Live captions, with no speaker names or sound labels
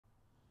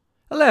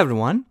Hello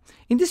everyone.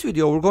 In this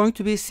video we're going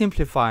to be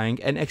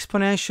simplifying an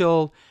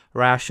exponential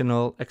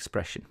rational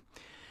expression.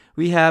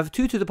 We have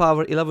 2 to the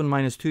power 11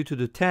 minus 2 to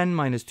the 10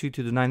 minus 2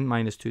 to the 9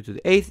 minus 2 to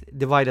the 8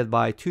 divided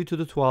by 2 to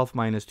the 12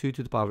 minus 2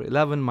 to the power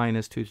 11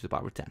 minus 2 to the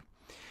power 10.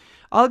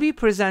 I'll be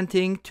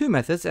presenting two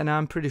methods and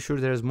I'm pretty sure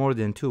there's more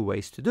than two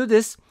ways to do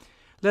this.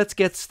 Let's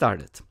get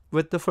started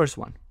with the first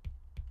one.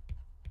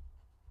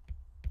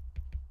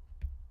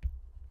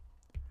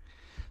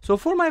 So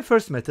for my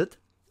first method,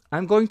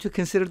 I'm going to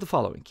consider the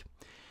following.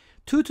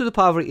 2 to the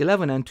power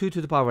 11 and 2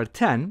 to the power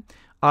 10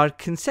 are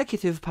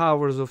consecutive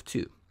powers of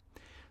 2.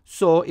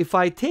 So if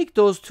I take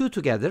those two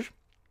together,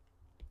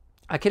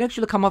 I can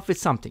actually come up with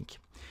something.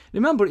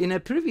 Remember in a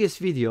previous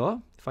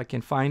video, if I can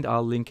find,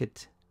 I'll link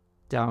it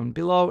down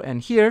below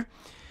and here,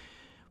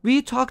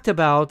 we talked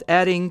about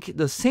adding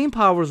the same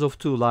powers of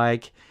 2,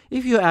 like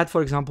if you add,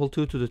 for example,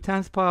 2 to the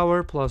 10th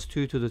power plus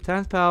 2 to the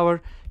 10th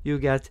power, you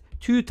get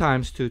 2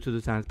 times 2 to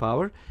the 10th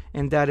power,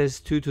 and that is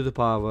 2 to the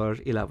power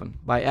 11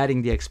 by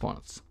adding the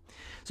exponents.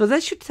 So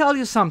that should tell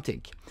you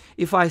something.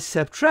 If I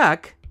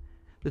subtract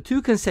the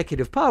two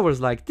consecutive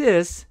powers like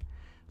this,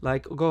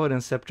 like go ahead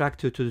and subtract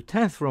 2 to the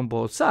 10th from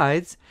both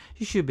sides,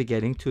 you should be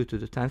getting 2 to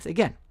the 10th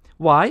again.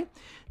 Why?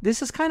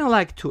 This is kind of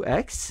like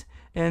 2x,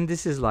 and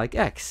this is like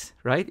x,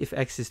 right? If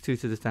x is 2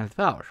 to the 10th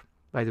power.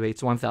 By the way,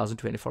 it's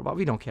 1024, but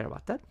we don't care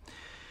about that.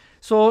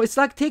 So it's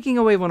like taking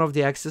away one of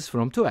the x's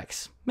from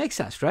 2x. Makes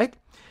sense, right?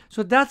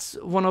 So that's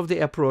one of the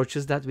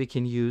approaches that we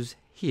can use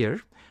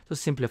here to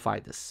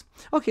simplify this.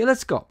 Okay,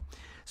 let's go.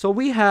 So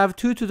we have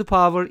 2 to the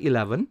power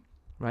 11,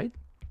 right?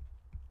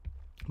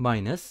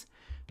 Minus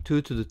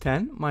 2 to the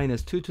 10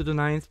 minus 2 to the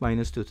 9th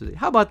minus 2 to the...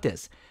 How about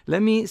this?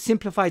 Let me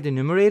simplify the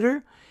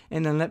numerator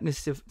and then let me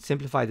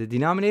simplify the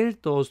denominator,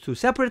 those two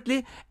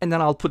separately, and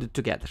then I'll put it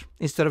together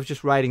instead of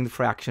just writing the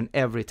fraction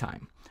every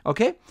time.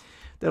 Okay?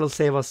 That'll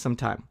save us some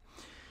time.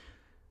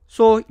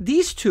 So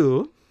these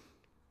two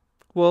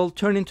will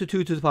turn into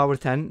 2 to the power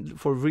 10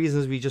 for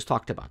reasons we just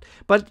talked about.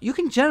 But you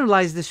can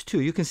generalize this too.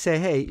 You can say,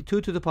 hey,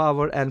 2 to the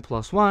power n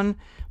plus 1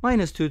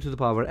 minus 2 to the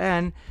power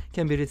n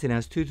can be written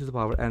as 2 to the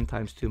power n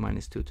times 2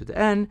 minus 2 to the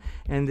n,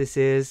 and this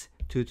is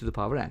 2 to the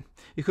power n.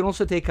 You can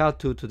also take out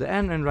 2 to the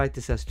n and write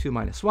this as 2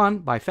 minus 1.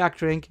 By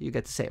factoring, you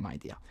get the same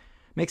idea.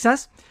 Make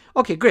sense?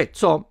 Okay, great.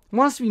 So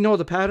once we know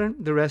the pattern,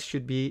 the rest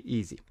should be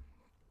easy.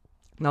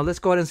 Now let's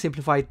go ahead and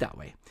simplify it that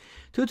way.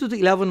 2 to the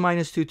 11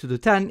 minus 2 to the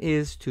 10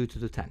 is 2 to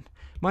the 10.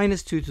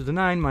 Minus 2 to the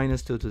 9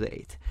 minus 2 to the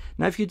 8.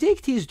 Now if you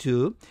take these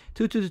two,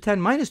 2 to the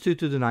 10 minus 2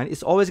 to the 9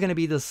 is always going to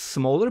be the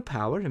smaller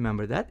power.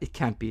 Remember that. It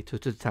can't be 2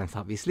 to the 10th,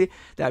 obviously.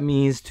 That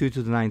means 2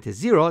 to the 9th is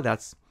 0.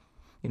 That's,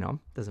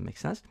 doesn't make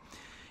sense.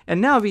 And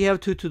now we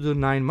have 2 to the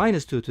 9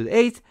 minus 2 to the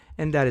 8,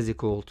 and that is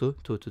equal to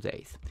 2 to the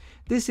 8th.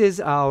 This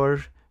is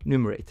our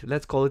numerator.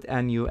 Let's call it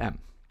NUM.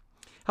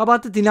 How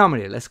about the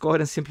denominator? Let's go ahead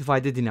and simplify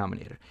the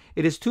denominator.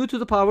 It is 2 to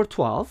the power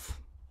 12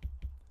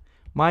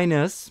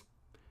 minus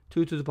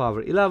 2 to the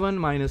power 11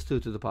 minus 2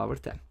 to the power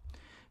 10.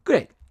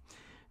 Great.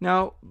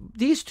 Now,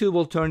 these two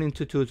will turn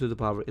into 2 to the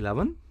power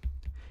 11,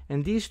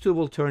 and these two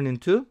will turn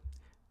into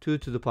 2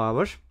 to the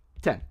power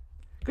 10.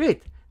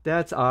 Great.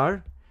 That's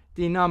our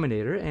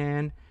denominator.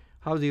 And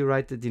how do you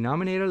write the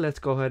denominator? Let's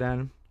go ahead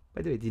and,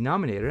 by the way,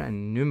 denominator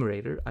and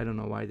numerator, I don't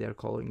know why they're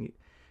calling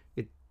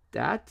it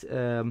that.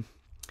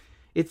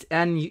 It's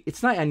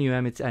not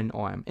NUM, it's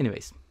NOM.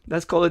 Anyways,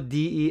 let's call it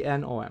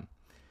DENOM.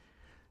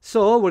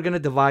 So we're going to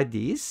divide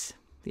these.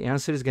 The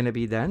answer is going to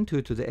be then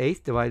 2 to the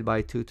 8th divided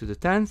by 2 to the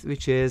 10th,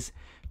 which is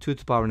 2 to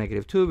the power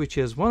negative 2, which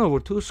is 1 over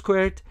 2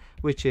 squared,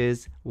 which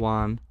is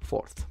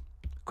 1/4.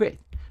 Great.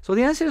 So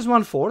the answer is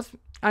 1/4.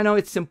 I know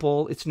it's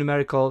simple, it's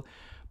numerical,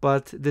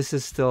 but this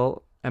is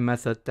still a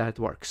method that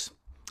works.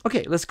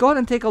 Okay, let's go ahead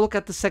and take a look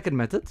at the second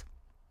method.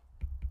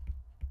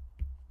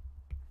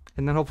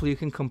 And then hopefully you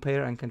can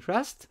compare and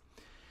contrast.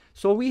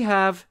 So we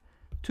have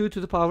 2 to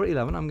the power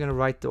 11. I'm going to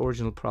write the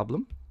original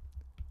problem.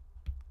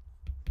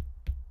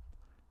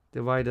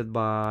 Divided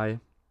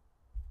by,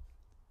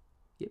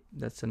 yep,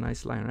 that's a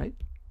nice line, right?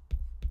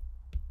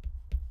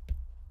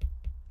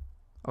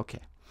 Okay.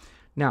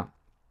 Now,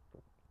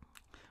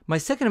 my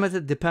second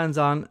method depends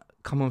on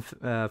common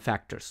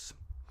factors.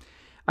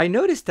 I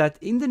noticed that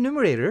in the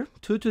numerator,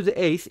 2 to the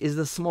 8th is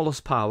the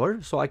smallest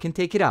power, so I can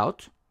take it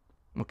out.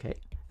 Okay,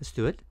 let's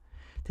do it.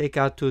 Take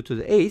out 2 to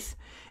the 8th.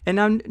 And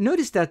now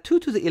notice that 2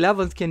 to the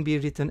 11th can be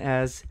written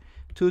as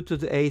 2 to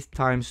the 8th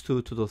times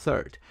 2 to the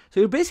 3rd. So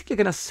you're basically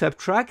going to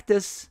subtract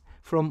this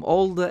from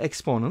all the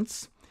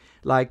exponents,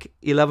 like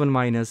 11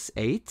 minus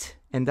 8,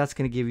 and that's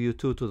going to give you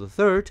 2 to the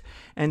 3rd,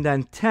 and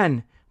then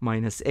 10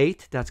 minus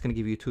 8, that's going to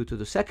give you 2 to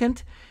the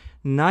 2nd,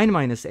 9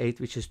 minus 8,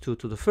 which is 2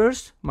 to the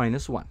 1st,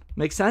 minus 1.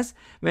 Makes sense?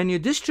 When you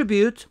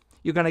distribute,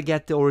 you're going to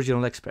get the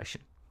original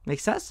expression.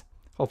 Makes sense?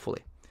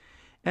 Hopefully.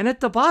 And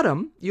at the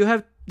bottom, you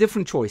have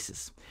different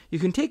choices. You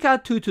can take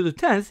out 2 to the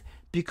 10th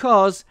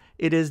because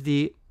it is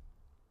the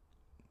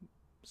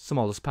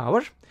smallest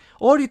power,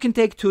 or you can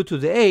take 2 to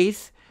the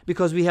 8th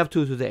because we have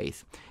 2 to the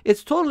 8th.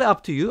 It's totally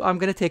up to you. I'm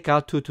going to take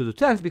out 2 to the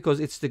 10th because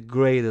it's the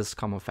greatest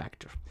common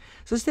factor.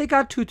 So let's take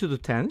out 2 to the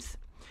 10th.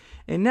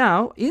 And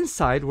now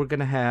inside we're going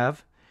to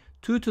have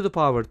 2 to the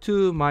power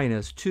 2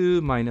 minus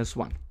 2 minus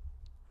 1.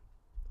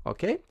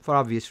 Okay, for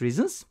obvious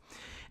reasons.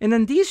 And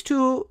then these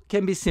two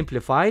can be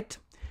simplified.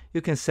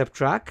 You can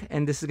subtract,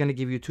 and this is going to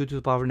give you 2 to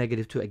the power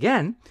negative 2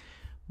 again.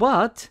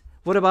 But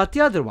what about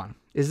the other one?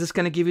 Is this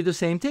going to give you the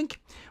same thing?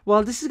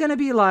 Well, this is going to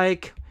be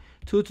like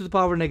 2 to the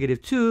power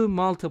negative 2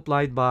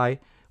 multiplied by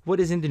what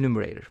is in the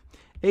numerator.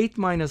 8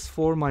 minus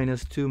 4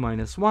 minus 2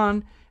 minus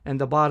 1, and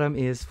the bottom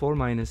is 4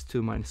 minus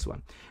 2 minus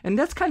 1. And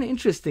that's kind of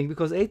interesting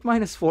because 8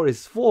 minus 4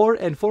 is 4,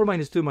 and 4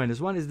 minus 2 minus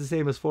 1 is the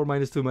same as 4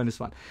 minus 2 minus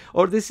 1.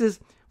 Or this is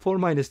 4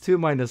 minus 2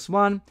 minus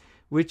 1,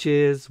 which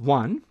is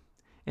 1.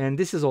 And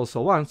this is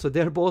also 1, so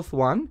they're both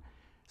 1.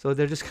 So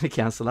they're just going to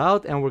cancel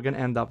out, and we're going to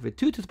end up with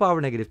 2 to the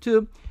power negative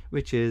 2,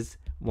 which is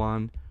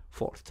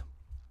 1/4.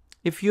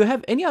 If you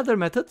have any other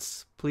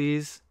methods,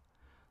 please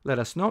let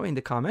us know in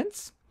the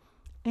comments.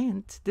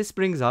 And this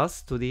brings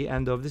us to the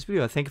end of this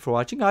video. Thank you for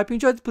watching. I hope you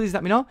enjoyed it. Please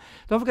let me know.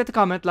 Don't forget to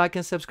comment, like,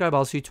 and subscribe.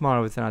 I'll see you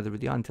tomorrow with another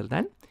video. Until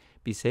then,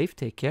 be safe,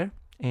 take care,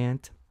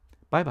 and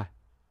bye-bye.